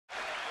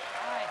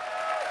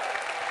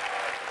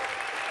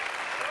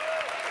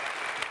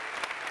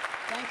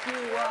Thank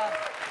you.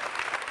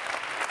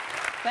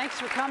 Thanks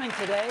for coming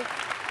today.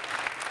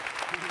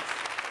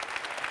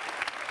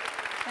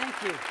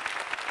 Thank you.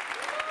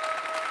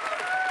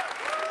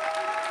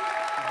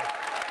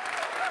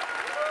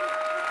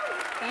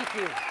 Thank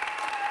you.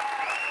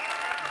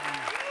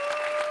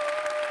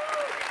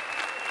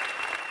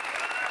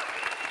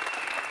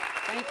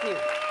 Thank you.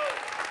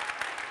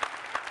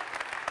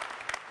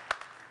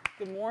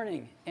 Good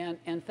morning,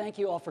 and thank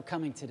you all for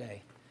coming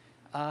today.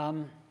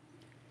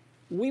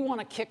 We want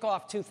to kick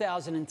off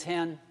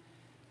 2010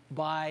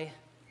 by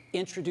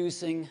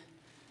introducing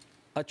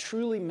a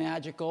truly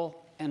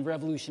magical and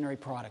revolutionary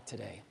product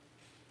today.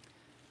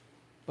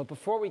 But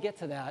before we get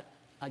to that,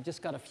 I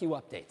just got a few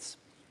updates.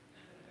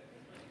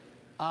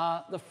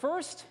 The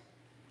first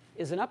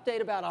is an update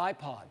about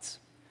iPods.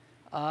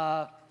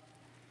 A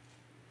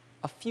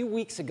few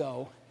weeks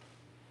ago,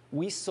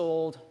 we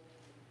sold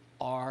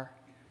our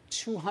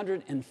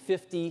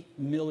 250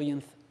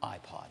 millionth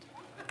iPod.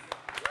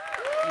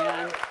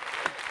 And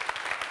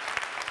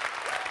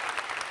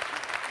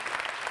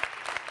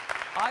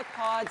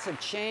iPods have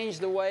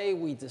changed the way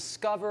we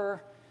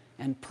discover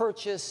and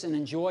purchase and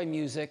enjoy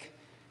music.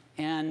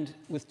 And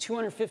with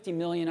 250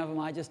 million of them,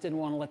 I just didn't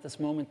want to let this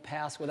moment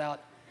pass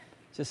without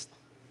just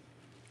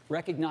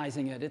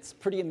recognizing it. It's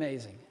pretty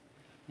amazing.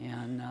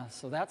 And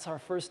so that's our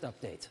first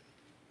update.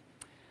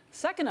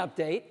 Second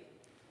update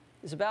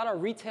is about our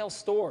retail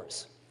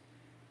stores.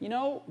 You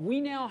know, we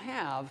now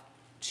have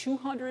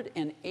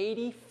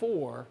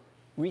 284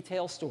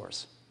 retail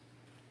stores.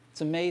 It's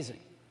amazing.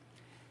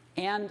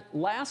 And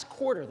last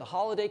quarter, the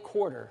holiday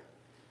quarter,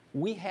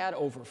 we had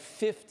over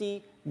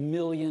 50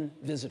 million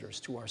visitors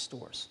to our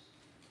stores.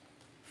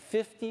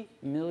 50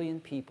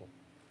 million people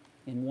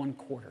in one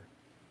quarter.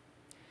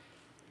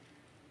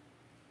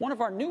 One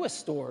of our newest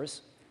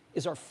stores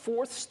is our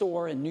fourth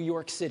store in New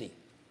York City.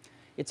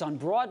 It's on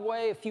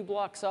Broadway, a few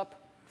blocks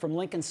up from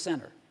Lincoln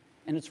Center.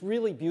 And it's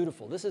really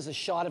beautiful. This is a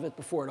shot of it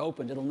before it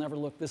opened. It'll never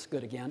look this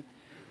good again.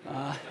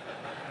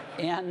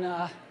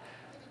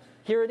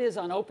 Here it is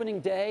on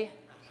opening day.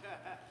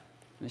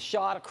 And a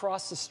shot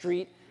across the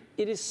street.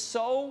 It is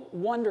so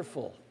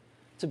wonderful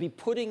to be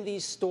putting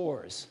these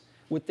stores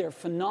with their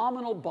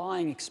phenomenal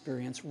buying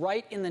experience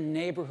right in the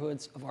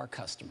neighborhoods of our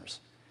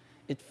customers.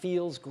 It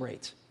feels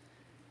great.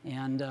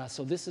 And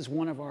so this is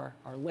one of our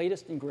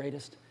latest and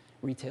greatest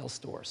retail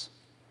stores.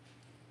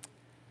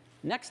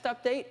 Next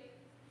update,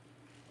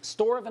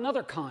 store of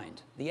another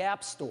kind, the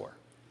App Store.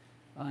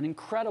 An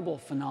incredible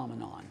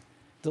phenomenon,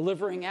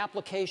 delivering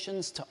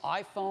applications to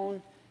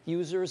iPhone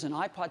users and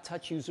iPod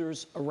Touch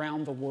users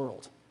around the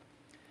world.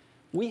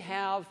 We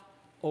have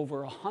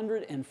over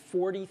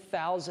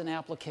 140,000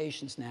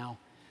 applications now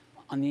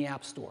on the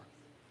App Store.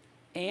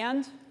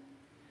 And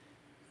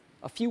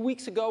a few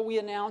weeks ago, we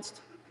announced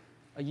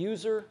a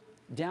user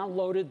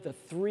downloaded the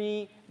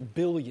 3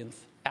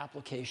 billionth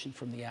application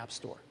from the App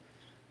Store.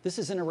 This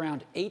is in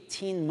around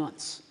 18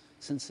 months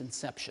since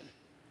inception.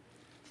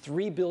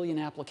 3 billion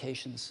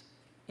applications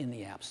in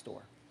the App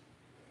Store.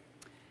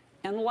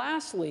 And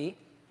lastly,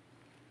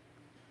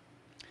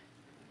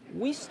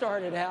 we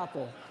started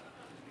Apple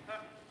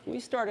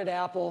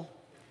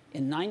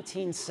in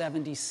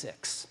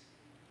 1976.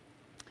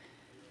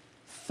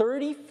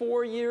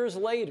 34 years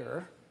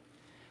later,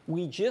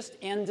 we just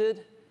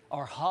ended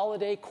our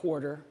holiday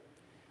quarter,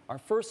 our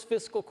first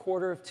fiscal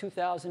quarter of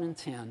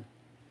 2010,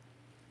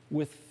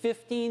 with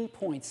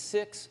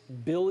 $15.6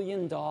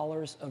 billion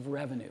of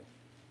revenue.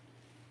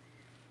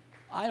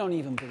 I don't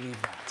even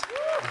believe that.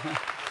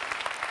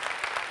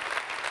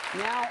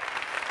 Now,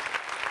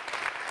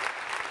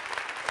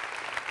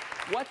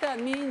 what that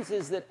means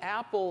is that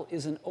Apple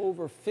is an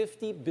over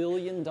 $50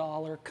 billion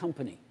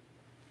company.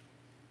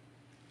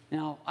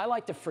 Now, I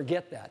like to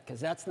forget that,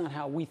 because that's not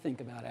how we think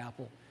about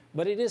Apple,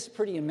 but it is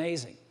pretty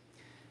amazing.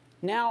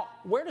 Now,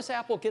 where does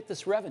Apple get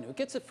this revenue? It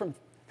gets it from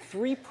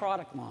 3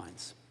 product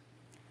lines: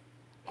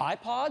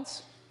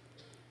 iPods,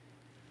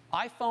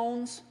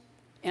 iPhones,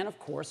 and of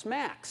course,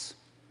 Macs.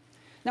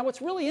 Now,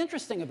 what's really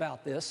interesting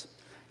about this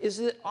is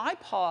that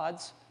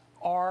iPods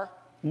are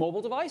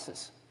mobile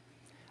devices.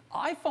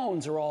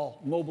 iPhones are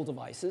all mobile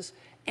devices,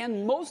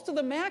 and most of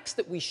the Macs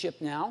that we ship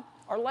now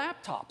are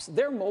laptops.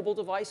 They're mobile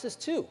devices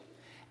too.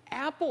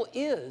 Apple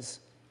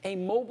is a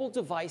mobile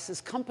devices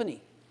company.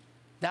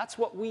 That's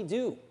what we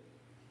do.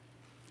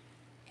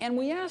 And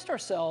we asked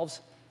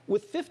ourselves,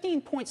 with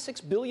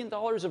 $15.6 billion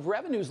of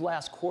revenues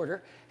last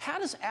quarter, how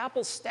does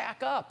Apple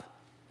stack up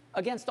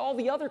against all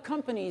the other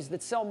companies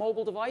that sell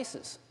mobile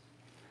devices?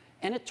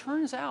 And it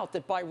turns out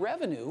that by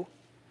revenue,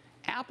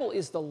 Apple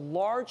is the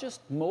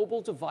largest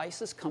mobile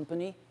devices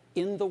company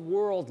in the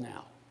world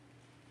now.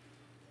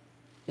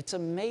 It's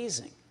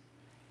amazing.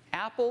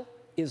 Apple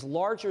is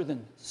larger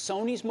than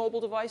Sony's mobile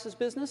devices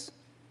business,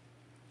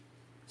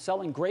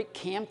 selling great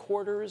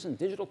camcorders and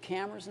digital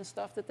cameras and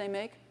stuff that they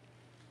make.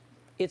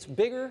 It's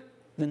bigger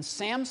than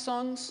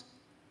Samsung's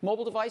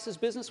mobile devices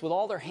business with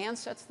all their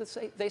handsets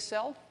that they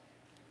sell.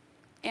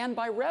 And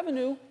by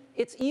revenue,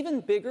 it's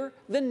even bigger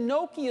than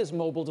Nokia's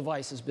mobile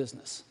devices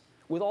business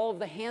with all of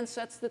the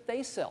handsets that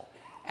they sell.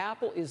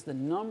 Apple is the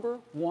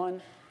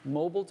 #1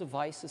 mobile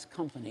devices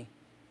company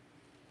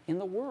in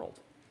the world.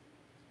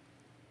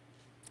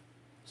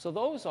 So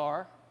those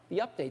are the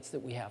updates that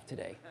we have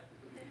today.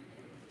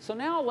 So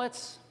now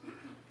let's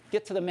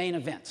get to the main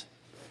event.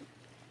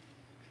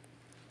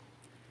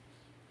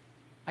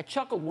 I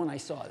chuckled when I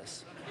saw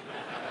this.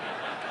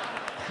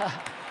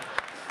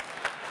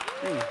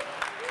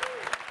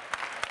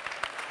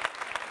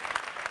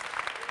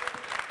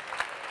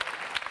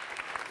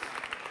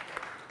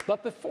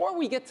 But before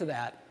we get to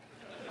that,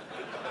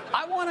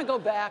 I want to go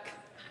back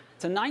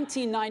to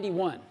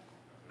 1991,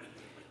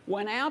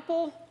 when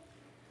Apple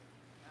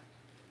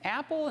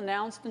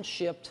announced and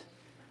shipped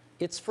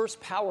its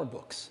first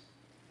PowerBooks.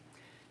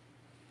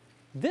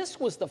 This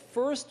was the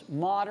first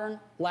modern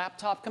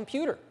laptop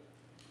computer.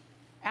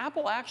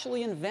 Apple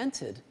actually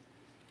invented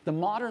the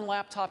modern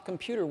laptop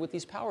computer with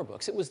these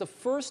PowerBooks. It was the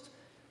first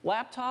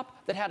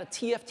laptop that had a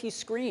TFT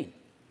screen,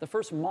 the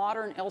first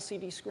modern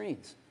LCD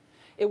screens.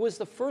 It was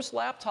the first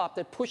laptop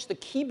that pushed the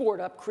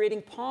keyboard up,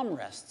 creating palm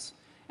rests,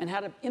 and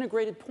had an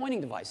integrated pointing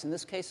device, in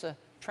this case, a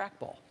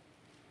trackball.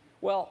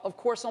 Well, of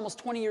course, almost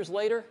 20 years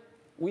later,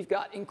 we've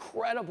got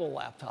incredible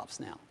laptops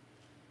now.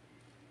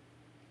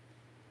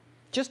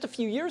 Just a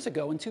few years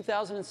ago, in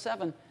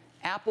 2007,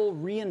 Apple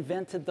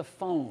reinvented the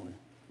phone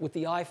with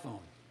the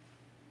iPhone.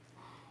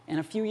 And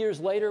a few years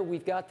later,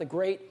 we've got the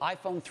great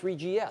iPhone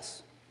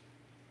 3GS,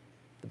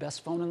 the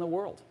best phone in the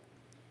world.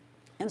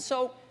 And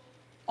so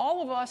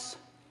all of us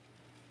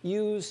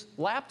use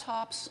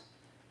laptops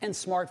and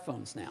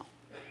smartphones now.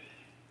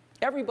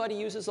 Everybody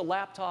uses a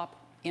laptop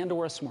and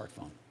or a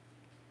smartphone.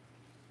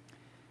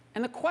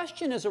 And the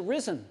question has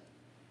arisen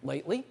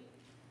lately,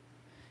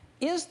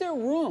 is there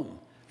room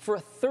for a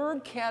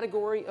third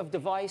category of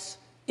device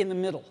in the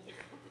middle?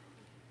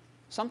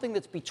 Something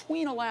that's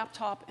between a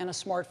laptop and a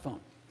smartphone.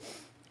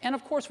 And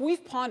of course,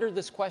 we've pondered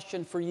this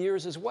question for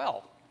years as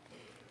well.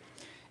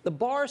 The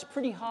bar is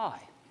pretty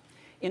high.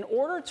 In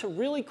order to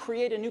really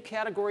create a new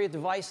category of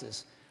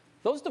devices,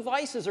 those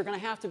devices are going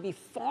to have to be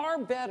far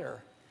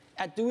better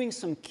at doing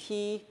some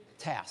key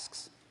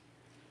tasks.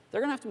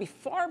 They're going to have to be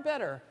far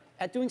better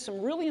at doing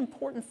some really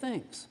important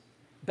things.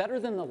 Better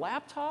than the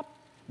laptop,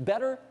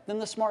 better than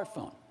the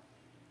smartphone.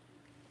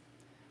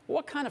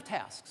 What kind of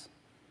tasks?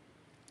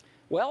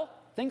 Well,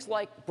 things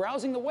like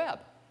browsing the web.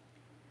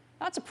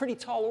 That's a pretty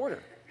tall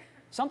order.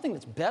 Something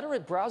that's better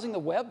at browsing the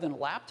web than a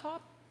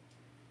laptop?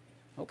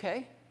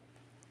 Okay.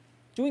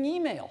 Doing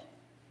email.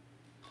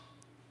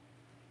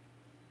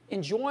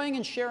 Enjoying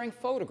and sharing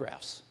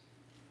photographs.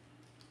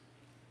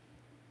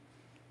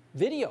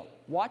 Video,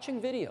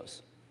 watching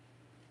videos.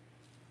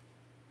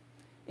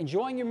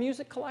 Enjoying your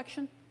music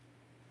collection.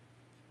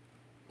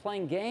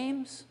 Playing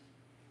games.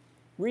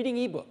 Reading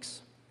ebooks.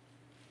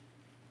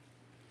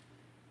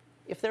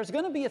 If there's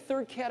going to be a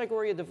third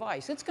category of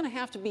device, it's going to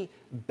have to be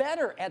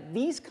better at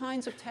these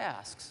kinds of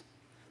tasks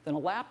than a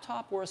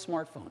laptop or a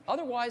smartphone.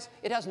 Otherwise,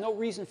 it has no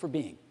reason for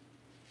being.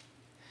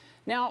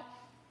 Now,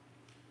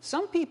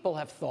 some people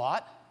have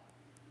thought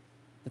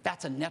that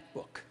that's a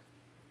netbook.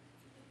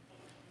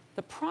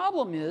 The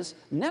problem is,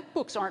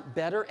 netbooks aren't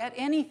better at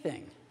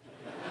anything.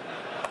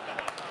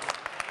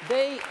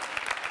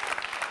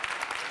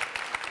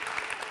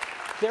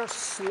 They're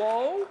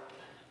slow,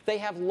 they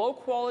have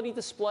low-quality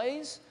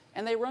displays,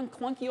 and they run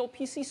clunky old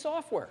PC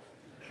software.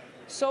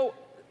 So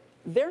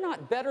they're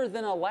not better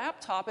than a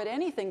laptop at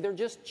anything, they're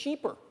just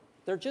cheaper.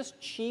 They're just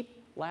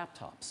cheap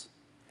laptops.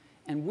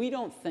 And we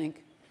don't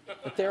think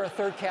that they're a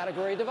third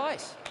category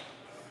device.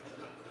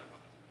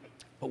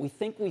 But we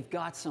think we've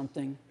got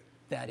something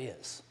that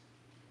is.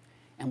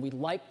 And we'd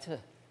like to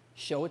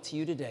show it to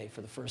you today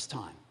for the first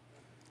time.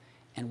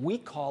 And we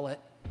call it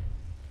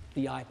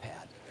the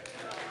iPad.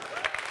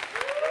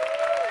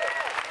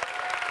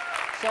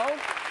 So,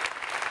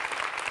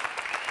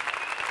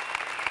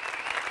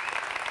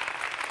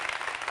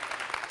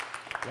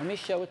 let me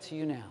show it to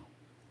you now.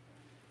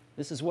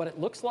 This is what it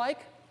looks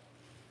like.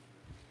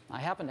 I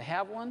happen to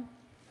have one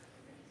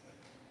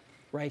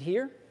right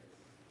here.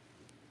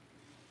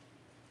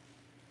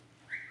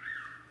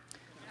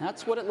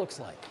 That's what it looks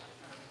like.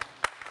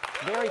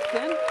 Very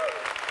thin.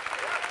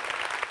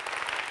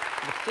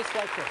 Looks just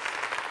like this.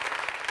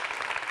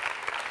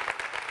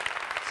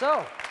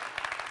 So,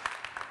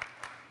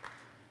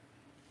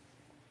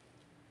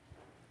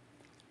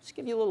 just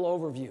give you a little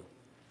overview.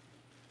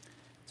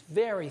 It's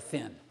very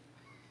thin.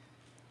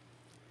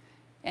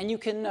 And you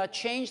can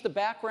change the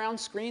background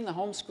screen, the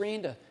home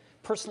screen, to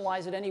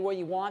personalize it any way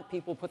you want.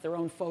 People put their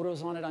own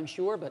photos on it, I'm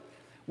sure, but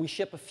we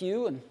ship a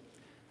few, and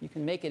you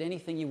can make it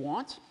anything you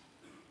want.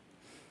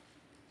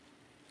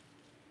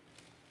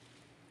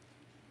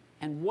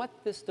 And what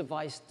this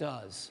device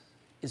does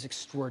is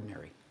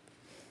extraordinary.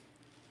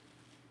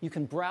 You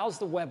can browse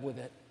the web with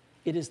it.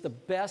 It is the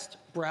best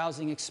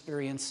browsing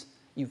experience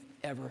you've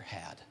ever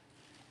had.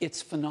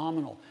 It's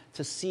phenomenal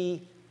to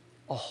see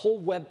a whole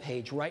web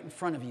page right in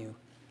front of you,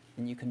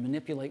 and you can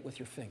manipulate with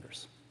your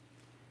fingers.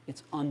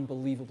 It's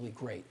unbelievably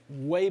great,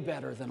 way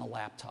better than a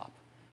laptop.